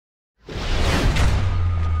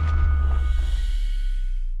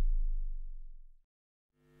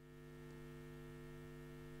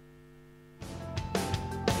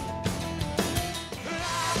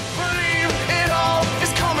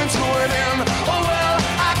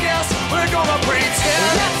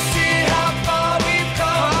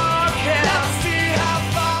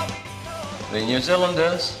New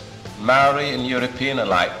Zealanders, Maori and European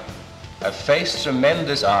alike, have faced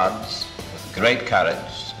tremendous odds with great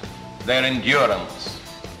courage. Their endurance,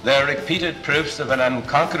 their repeated proofs of an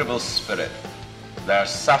unconquerable spirit, their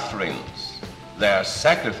sufferings, their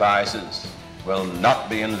sacrifices will not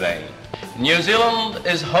be in vain. New Zealand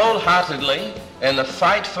is wholeheartedly in the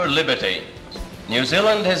fight for liberty. New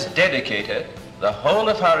Zealand has dedicated the whole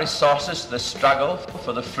of her resources to the struggle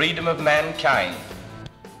for the freedom of mankind.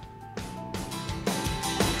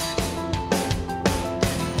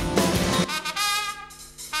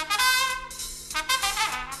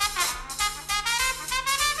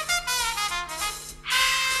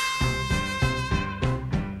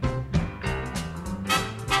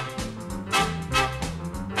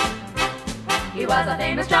 He was a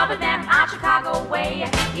famous trumpet man from out Chicago way.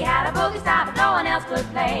 He had a boogie style that no one else could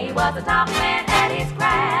play. He was a top man at his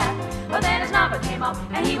craft. But then his number came up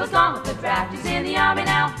and he was gone with the draft. He's in the army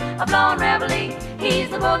now, a blowing reveille. He's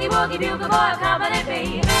the boogie woogie bugle boy of Company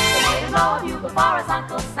B. They made him blow a bugle for his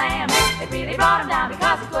Uncle Sam. They really brought him down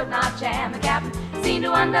because he could not jam. The captain seemed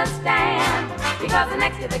to understand, because the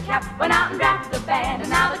next year the cap went out and drafted the band. And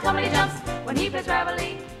now the company jumps when he plays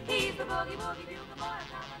reveille. He's the boogie woogie bugle boy of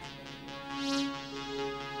Company B.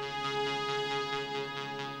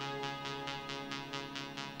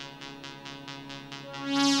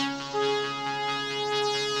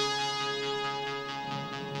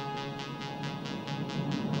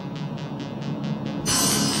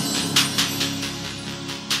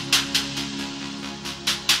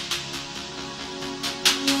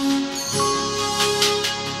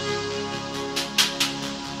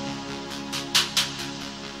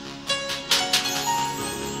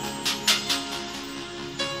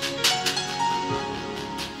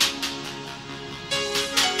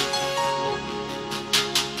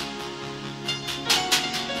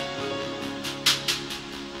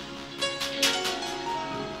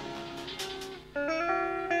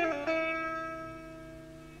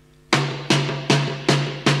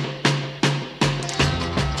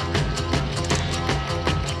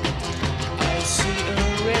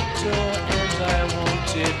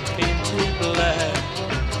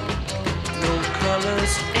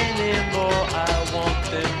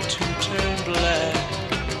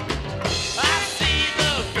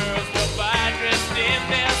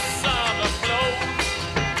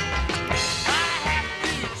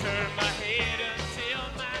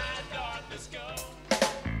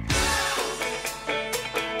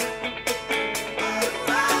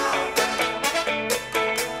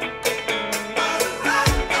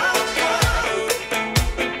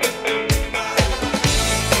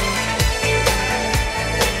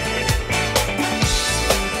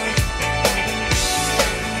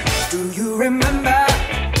 Remember,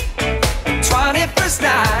 21st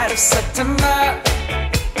night of September,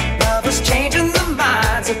 lovers changing the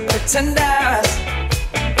minds of pretenders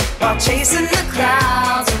while chasing the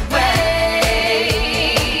clouds away.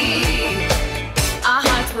 Our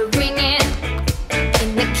hearts were ringing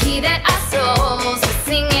in the key that our souls were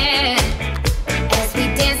singing as we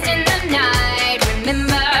danced in the night.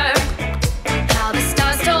 Remember how the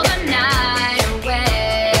stars stole the night away.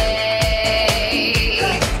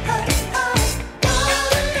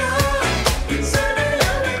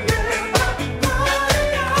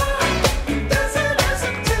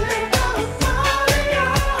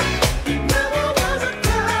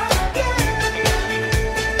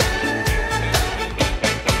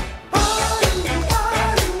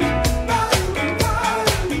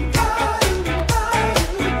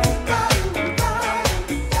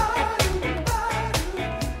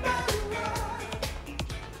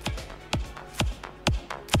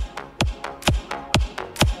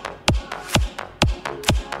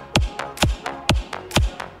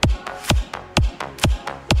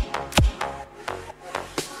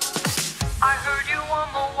 I heard you on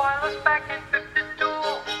the wireless back in 52,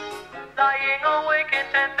 lying awake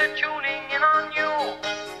and the tuning in on you.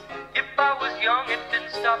 If I was young, it didn't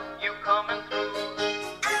stop you coming through.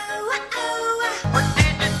 What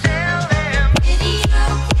did you tell them? Video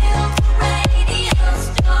killed the radio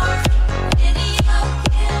star. Video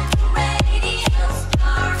killed the radio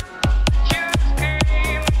star. Cheers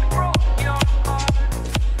came, broke your heart.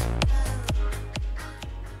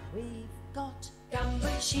 We've got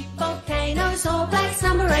gumboot, sheep, volcanoes, all blacks,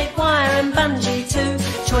 number 8 wire and bungee too.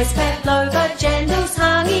 Choice pavlova, jandals,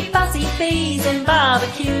 honey, fuzzy bees and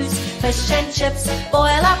barbecues. Fish and chips,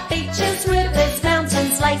 boil up beaches, rivers,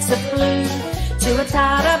 mountains, lakes of blue. To a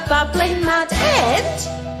tara, bubbling mud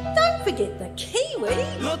and don't forget the kiwi.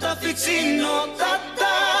 No te fixi, no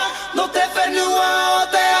tata, no te whenua o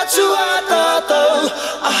te atua tātou.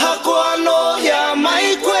 Aha koa no ia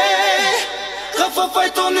mai koe, whawhai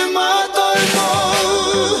tonu mātou mō.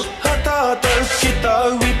 Hata ki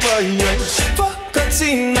tau I pai ai,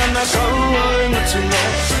 whakatina na kau ai ngatu no.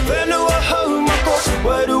 Whenua hau mako,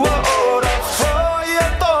 wairua ora, whai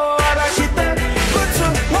ato ara ki te kutu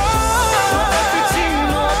mō.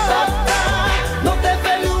 No tata, no te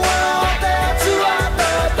whenua o te atu a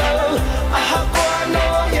tātou. Aha koa no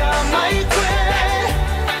ia mai koe,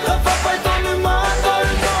 whawhai tonu mātou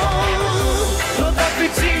mō. No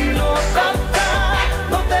tapiti no tata,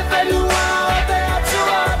 no te whenua o te atu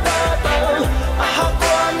a tātou. Aha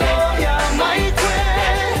koa no ia mai koe,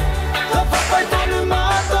 whawhai tonu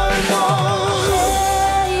mātou mō.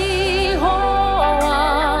 Hei hoa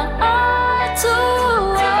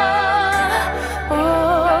atua o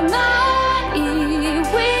ngā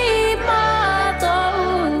iwi mātaura.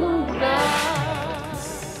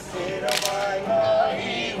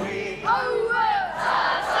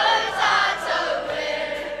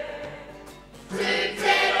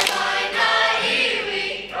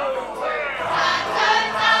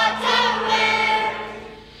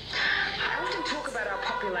 I often talk about our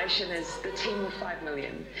population as the team of 5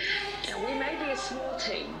 million. Now, we may be a small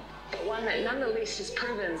team, but one that nonetheless has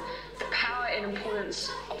proven the power and importance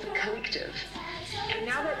of the collective. And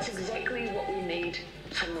now that's exactly what we need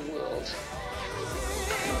from the world.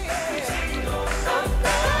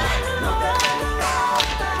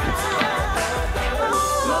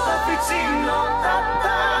 No tapiti no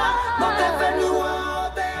tata, no te whenua o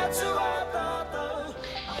te atu a tātou.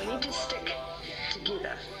 We need to stick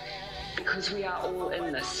together because we are all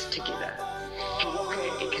in this together.